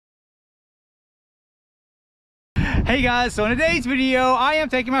Hey guys, so in today's video, I am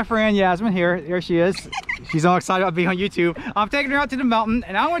taking my friend Yasmin here. There she is. She's all excited about being on YouTube. I'm taking her out to the mountain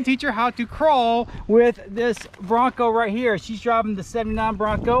and I want to teach her how to crawl with this Bronco right here. She's driving the 79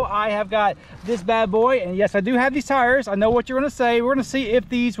 Bronco. I have got this bad boy, and yes, I do have these tires. I know what you're going to say. We're going to see if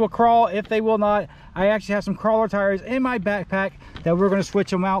these will crawl, if they will not. I actually have some crawler tires in my backpack that we're going to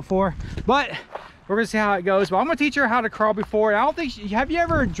switch them out for, but we're gonna see how it goes. But I'm gonna teach her how to crawl before. I don't think have you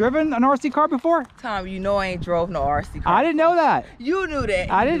ever driven an RC car before? Tom, you know I ain't drove no RC car. I didn't know that. You knew that.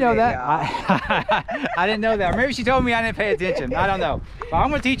 I didn't know that. I didn't know that. Or maybe she told me I didn't pay attention. I don't know. But I'm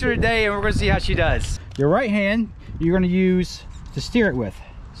gonna teach her today and we're gonna see how she does. Your right hand you're gonna use to steer it with.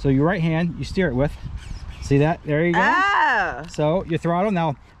 So your right hand you steer it with. See that? There you go. Ah. So your throttle,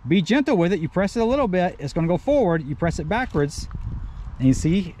 now be gentle with it. You press it a little bit, it's gonna go forward. You press it backwards and you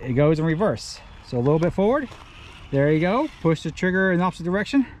see it goes in reverse. So a little bit forward. There you go. Push the trigger in the opposite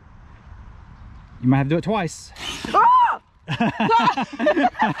direction. You might have to do it twice. Oh! So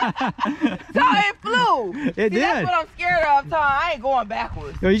it flew. It did. That's what I'm scared of, Tom. I ain't going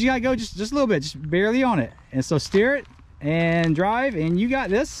backwards. So you just gotta go just a little bit, just barely on it. And so steer it and drive, and you got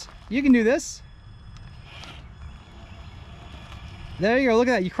this. You can do this. There you go. Look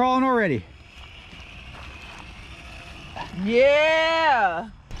at that. You're crawling already. Yeah.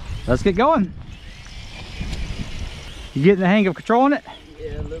 Let's get going. You getting the hang of controlling it?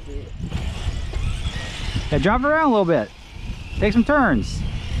 Yeah, a little bit. Yeah, drive it around a little bit. Take some turns.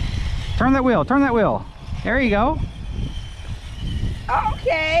 Turn that wheel, turn that wheel. There you go.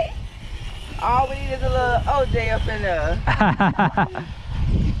 Okay. All we need is a little OJ up in there.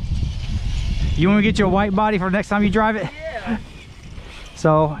 You want to get you a white body for the next time you drive it? Yeah.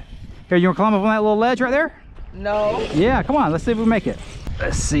 So, here, you want to climb up on that little ledge right there? No. Yeah, come on, let's see if we make it.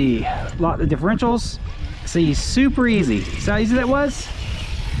 Let's see, lock the differentials. See, super easy. See how easy that was?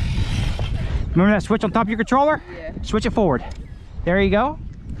 Remember that switch on top of your controller? Yeah. Switch it forward. There you go.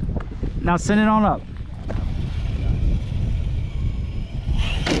 Now send it on up.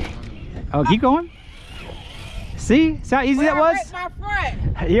 Oh, keep going. See how easy that was? My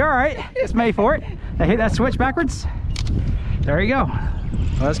front. You're all right. It's made for it. Now hit that switch backwards. There you go.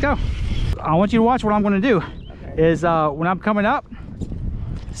 Let's go. I want you to watch what I'm going to do. Okay. Is when I'm coming up.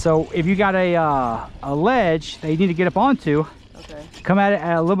 So if you got a ledge that you need to get up onto, okay, come at it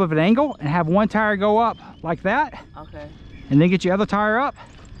at a little bit of an angle and have one tire go up like that. Okay. And then get your other tire up,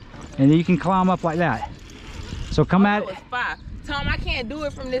 okay, and then you can climb up like that. So come at it. It's fine. Tom, I can't do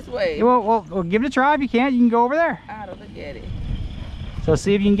it from this way. Well, give it a try. If you can't, you can go over there. I don't look at it. So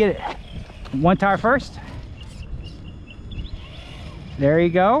see if you can get it. One tire first. There you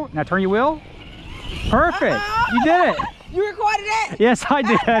go. Now turn your wheel. Perfect. You did it. You recorded that? Yes, I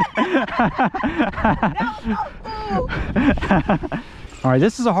did. All right,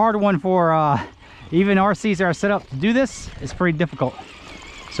 this is a hard one for even RCs that are set up to do this. It's pretty difficult.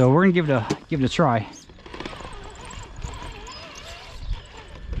 So we're gonna give it a try.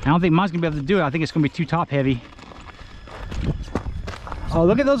 I don't think mine's gonna be able to do it. I think it's gonna be too top heavy. Oh,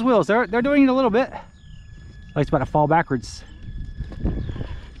 look at those wheels. They're doing it a little bit. Like it's about to fall backwards.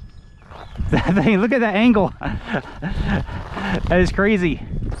 That thing, look at that angle. That is crazy.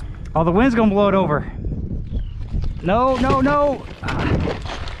 Oh, the wind's gonna blow it over. No, no, no.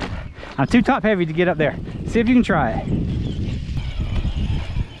 I'm too top heavy to get up there. See if you can try it.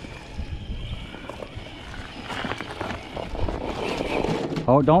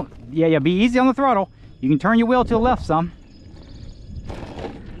 Oh, don't. Yeah, be easy on the throttle. You can turn your wheel to the left some.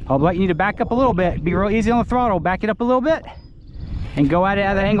 Oh, but you need to back up a little bit. Be real easy on the throttle. Back it up a little bit. And go at it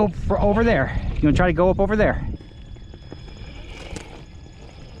at an angle for over there. You're gonna try to go up over there.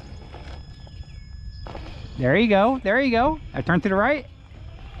 There you go. There you go. I turn to the right.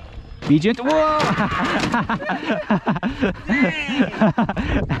 Be gentle. Whoa!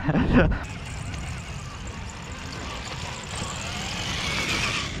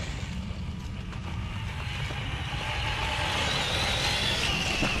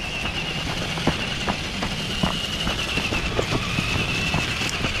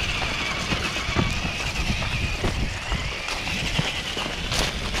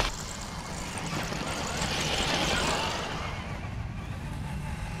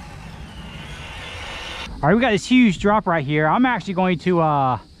 All right, we got this huge drop right here. I'm actually going to,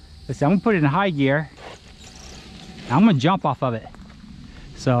 let's see, I'm gonna put it in high gear. I'm gonna jump off of it.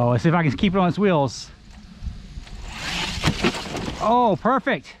 So let's see if I can keep it on its wheels. Oh,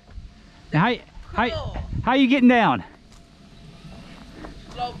 perfect. Now, how are you getting down?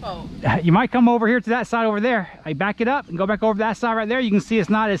 You might come over here to that side over there. I back it up and go back over that side right there. You can see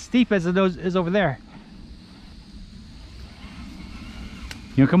it's not as steep as it is over there.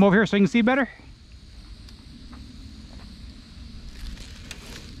 You wanna come over here so you can see better?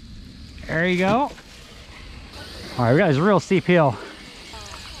 There you go. All right, we got this real steep hill.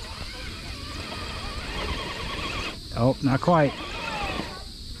 Oh, not quite.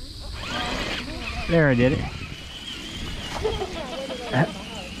 There, I did it.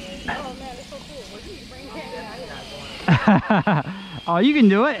 Oh, you can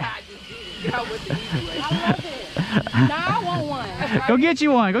do it. I want one. Go get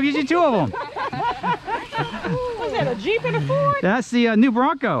you one. Go get you 2 of them. Was that a Jeep and a Ford? That's the new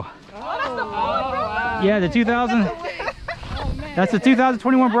Bronco. Oh, that's the Ford, bro. Yeah, the 2000. That's the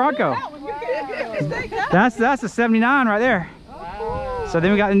 2021 Bronco. That's the 79 right there. So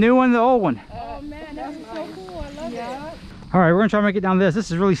then we got the new one, the old one. Oh man, that's so cool. I love it. All right, we're gonna try to make it down this.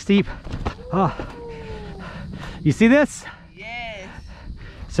 This is really steep. Oh, you see this? Yes.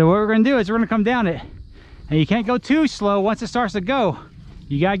 So what we're gonna do is we're gonna come down it, and you can't go too slow. Once it starts to go,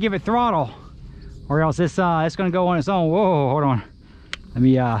 you gotta give it throttle, or else it's gonna go on its own. Whoa, hold on. Let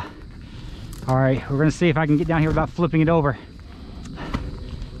me. All right, we're gonna see if I can get down here without flipping it over.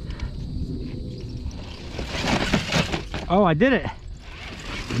 Oh, I did it.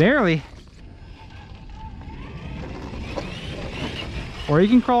 Barely. Or you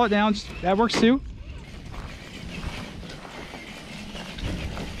can crawl it down. That works too.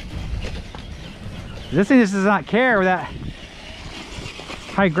 This thing just does not care with that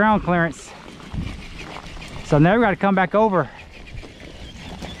high ground clearance. So now we got to come back over.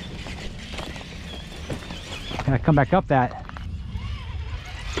 Gotta come back up that.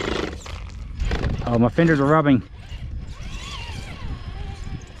 Oh, my fingers are rubbing.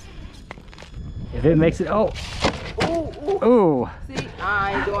 If it makes it, oh. Ooh, ooh. Ooh. See,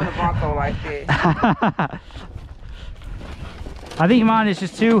 I ain't doing a Bronco like that. I think mine is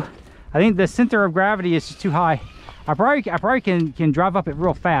just too, I think the center of gravity is just too high. I probably can drive up it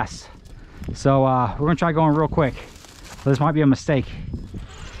real fast. So we're gonna try going real quick. So this might be a mistake.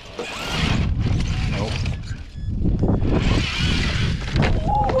 Nope.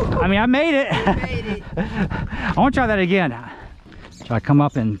 I mean, I made it. You made it. I want to try that again. Try to come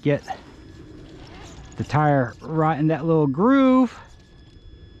up and get the tire right in that little groove.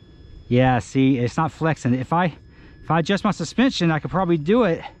 Yeah, see, it's not flexing. If I adjust my suspension, I could probably do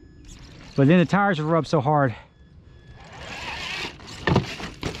it, but then the tires would rub so hard.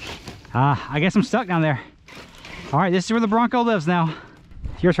 I guess I'm stuck down there. All right, this is where the Bronco lives now.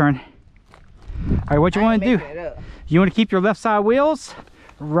 It's your turn. All right, what you want to do? You want to keep your left side wheels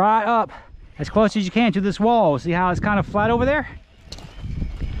right up as close as you can to this wall. See how it's kind of flat over there?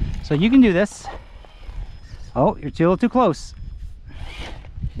 So you can do this. Oh, you're a little too close.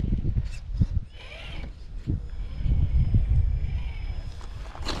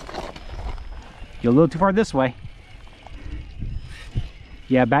 You're a little too far this way.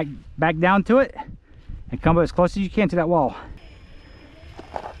 Yeah, back down to it and come up as close as you can to that wall.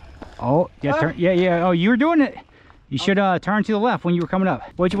 Oh, yeah, turn, yeah. Oh, you were doing it. You should turn to the left when you were coming up.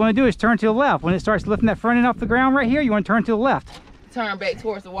 What you want to do is turn to the left. When it starts lifting that front end off the ground right here, you want to turn to the left. Turn back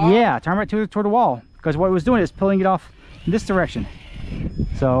towards the wall? Yeah, turn right toward the wall. Because what it was doing is pulling it off in this direction.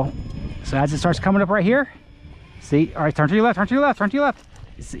 So as it starts coming up right here, see, all right, turn to your left, turn to your left, turn to your left.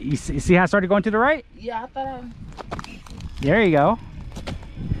 You see how it started going to the right? Yeah, I thought There you go.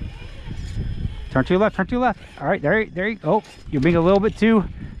 Turn to your left, turn to your left. All right, there you go. Oh, you're being a little bit too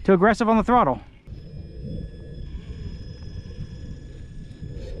aggressive on the throttle.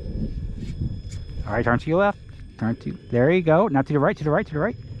 All right, turn to your left. There you go. Now to the right, to the right, to the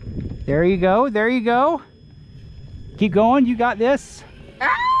right. There you go, there you go. Keep going, you got this.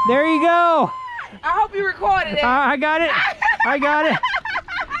 There you go. I hope you recorded it. I got it. I got it.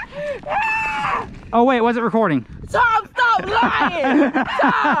 Oh wait, was it recording? Tom, stop lying!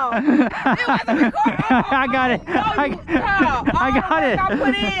 Tom! It wasn't recording! I got it. I got it. I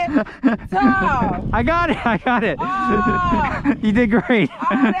put in! Tom! I got it. I got it. Oh, You did great. all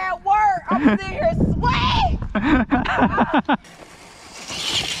that work! I'm sitting here sweating!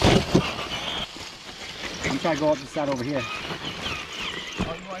 You try to go up the side over here. Oh,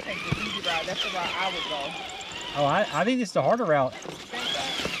 you want to take the easy route? That's the route I would go. Oh, I think this is the harder route.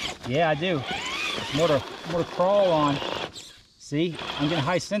 Yeah, I do. It's more to crawl on. See, I'm getting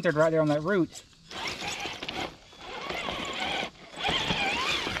high centered right there on that root.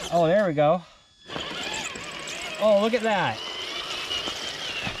 Oh, there we go. Oh, look at that.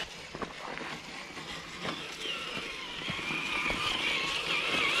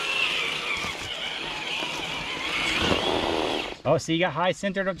 Oh, see, you got high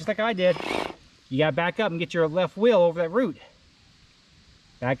centered up just like I did. You got to back up and get your left wheel over that root.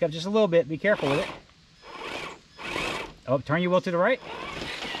 Back up just a little bit. Be careful with it. Oh, turn your wheel to the right.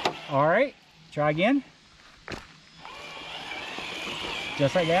 All right. Try again.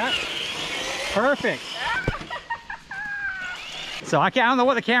 Just like that. Perfect. So I don't know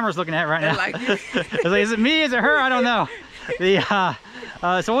what the camera's looking at right now. Like it. It's like, is it me? Is it her? I don't know.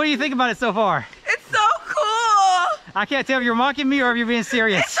 So what do you think about it so far? It's so cool. I can't tell if you're mocking me or if you're being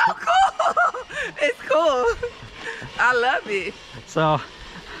serious. It's so cool. It's cool. I love it. So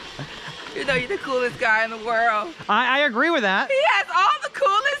You know you're the coolest guy in the world. I agree with that. He has all the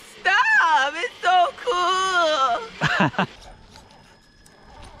coolest stuff. It's so cool.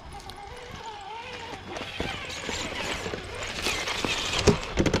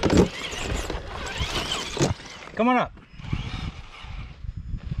 Come on up.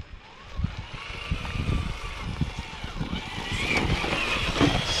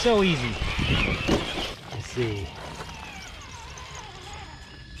 So easy. Let's see.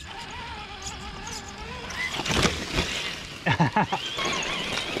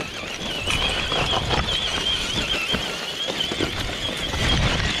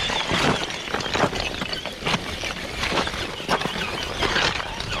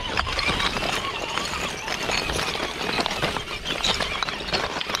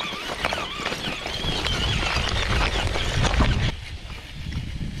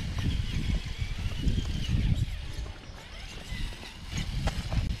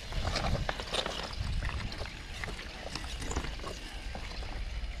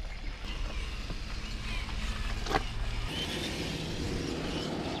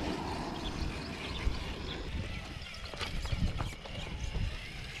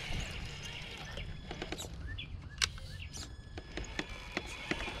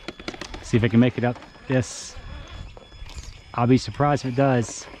 See if I can make it up this. I'll be surprised if it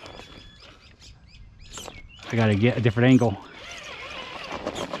does. I gotta get a different angle.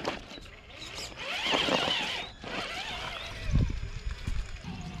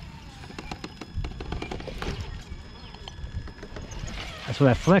 That's what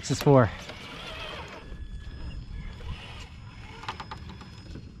that flex is for.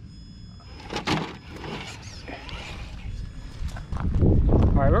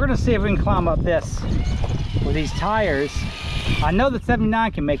 Alright, we're gonna see if we can climb up this with these tires. I know the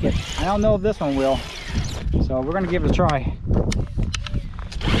 79 can make it. I don't know if this one will. So we're gonna give it a try.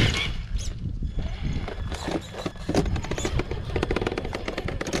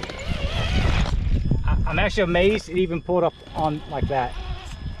 I'm actually amazed it even pulled up on like that.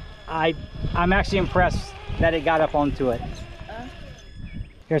 I'm actually impressed that it got up onto it.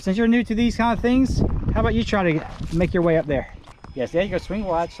 Here, since you're new to these kind of things, how about you try to make your way up there? Yes, there you go. Swing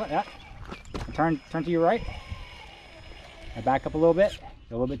wide, just like that. Turn to your right. Now back up a little bit.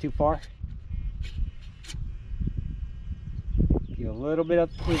 Go a little bit too far. Give a little bit of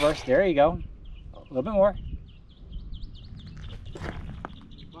reverse. There you go. A little bit more.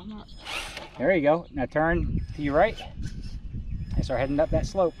 There you go. Now turn to your right and start heading up that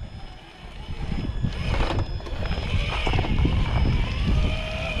slope.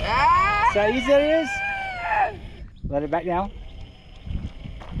 See how easy that is? Let it back down.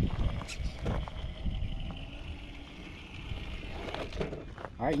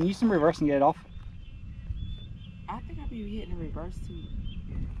 All right, you can use some reverse and get it off. I think I'll be hitting the reverse too.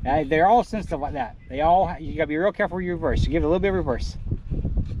 They're all sensitive like that. You gotta be real careful with your reverse. You give it a little bit of reverse.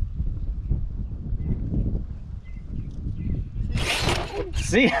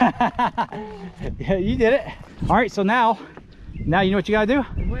 See? Yeah, you did it. All right, so now you know what you gotta do?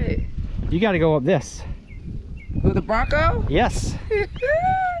 What? You gotta go up this. With the Bronco? Yes.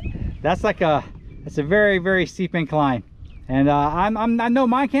 That's a very, very steep incline. And I know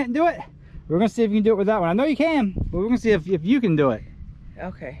mine can't do it. We're gonna see if you can do it with that one. I know you can, but we're gonna see if you can do it.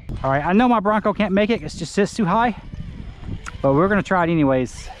 Okay. All right, I know my Bronco can't make it. It just sits too high, but we're gonna try it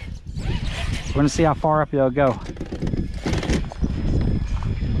anyways. We're gonna see how far up it'll go.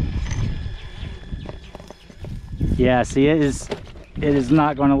 Yeah, see, it is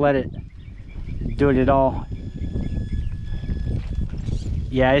not gonna let it do it at all.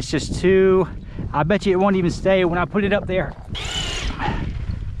 Yeah, it's just too, I bet you it won't even stay when I put it up there.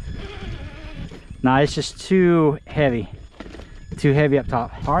 Nah, it's just too heavy up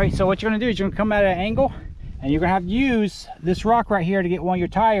top. All right, so what you're gonna do is you're gonna come at an angle and you're gonna have to use this rock right here to get one of your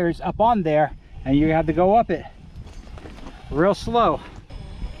tires up on there, and you have to go up it real slow.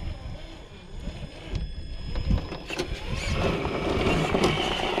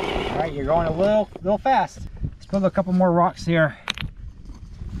 All right, you're going a little fast. Let's put a couple more rocks here.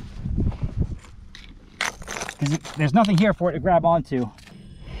 There's nothing here for it to grab onto.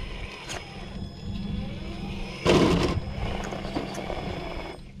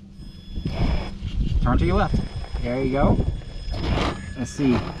 Turn to your left. There you go. Let's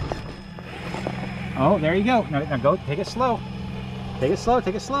see. Oh, there you go. Now go, take it slow. Take it slow,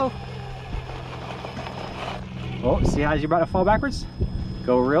 take it slow. Oh, see how you're about to fall backwards?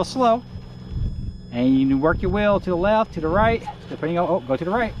 Go real slow. And you can work your wheel to the left, to the right, depending on, oh, go to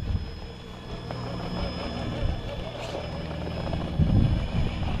the right.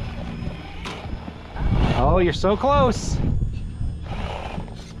 Oh, you're so close.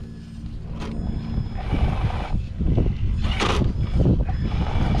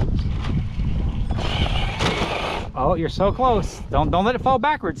 Oh, you're so close. Don't let it fall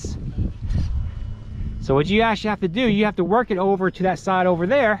backwards. So what you actually have to do, you have to work it over to that side over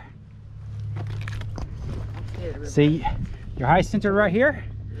there. See, your high center right here.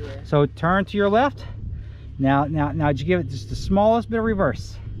 Yeah. So turn to your left. Now, just give it just the smallest bit of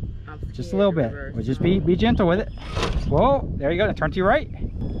reverse. Just a little bit. Well, just be gentle with it. Whoa, there you go. Now turn to your right.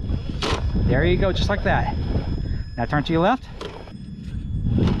 There you go, just like that. Now turn to your left.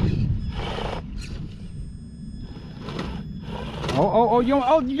 Oh,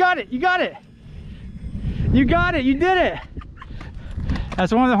 you got it. You got it. You got it. You did it.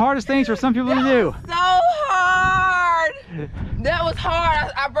 That's one of the hardest things for some people to do. So hard. That was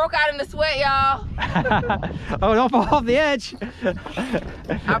hard. I broke out in the sweat, y'all. Oh, don't fall off the edge.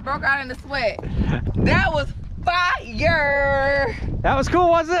 I broke out in the sweat. That was fire. That was cool,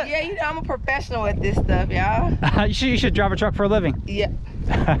 wasn't it? Yeah, you know I'm a professional at this stuff, y'all. You should drive a truck for a living. Yeah.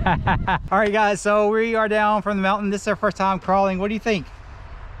 All right, guys, so we are down from the mountain. This is our first time crawling. What do you think?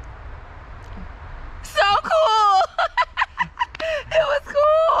 So cool. It was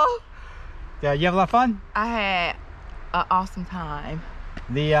cool. Yeah, you have a lot of fun? I had an awesome time.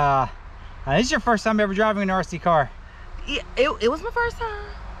 This is your first time ever driving an RC car. Yeah, it was my first time.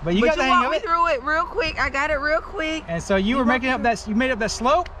 But you got the hang of walked me it. through it real quick. I got it real quick. And so you were making up that, you made up that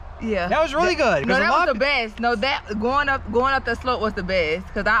slope? Yeah. That was really good. No, that was the best. No, that going up the slope was the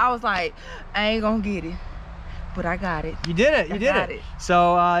best. Cause I was like, I ain't gonna get it, but I got it. You did it. You did it.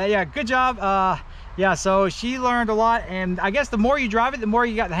 So yeah, good job. Yeah, so she learned a lot, and I guess the more you drive it, the more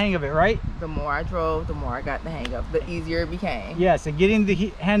you got the hang of it, right? The more I drove, the more I got the hang of it, the easier it became. Yes, and getting the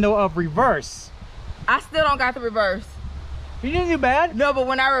handle of reverse. I still don't got the reverse. You didn't do bad. No, but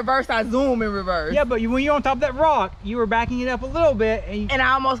when I reverse, I zoom in reverse. Yeah, but when you're on top of that rock, you were backing it up a little bit. And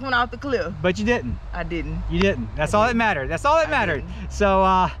I almost went off the cliff. But you didn't. I didn't. You didn't. That's all that mattered. That's all that mattered.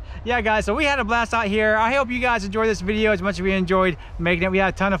 So, yeah, guys, so we had a blast out here. I hope you guys enjoyed this video as much as we enjoyed making it. We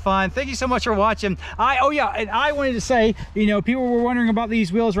had a ton of fun. Thank you so much for watching. Oh yeah, and I wanted to say, you know, people were wondering about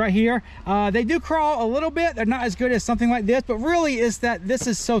these wheels right here. They do crawl a little bit. They're not as good as something like this, but really it's that this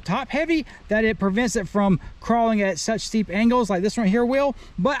is so top heavy that it prevents it from crawling at such steep angles like this one here will.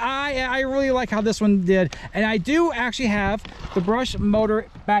 But I really like how this one did. And I do actually have the brush motor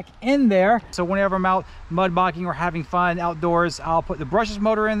back in there. So whenever I'm out mud bogging or having fun outdoors, I'll put the brushless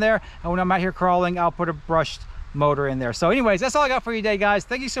motor in there. And when I'm out here crawling, I'll put a brushed motor in there. So anyways, that's all I got for you today, guys.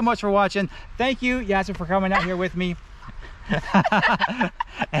 Thank you so much for watching. Thank you, Yasmin, for coming out here with me.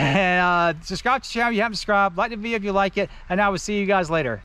 And subscribe to the channel if you haven't subscribed. Like the video if you like it. And I will see you guys later.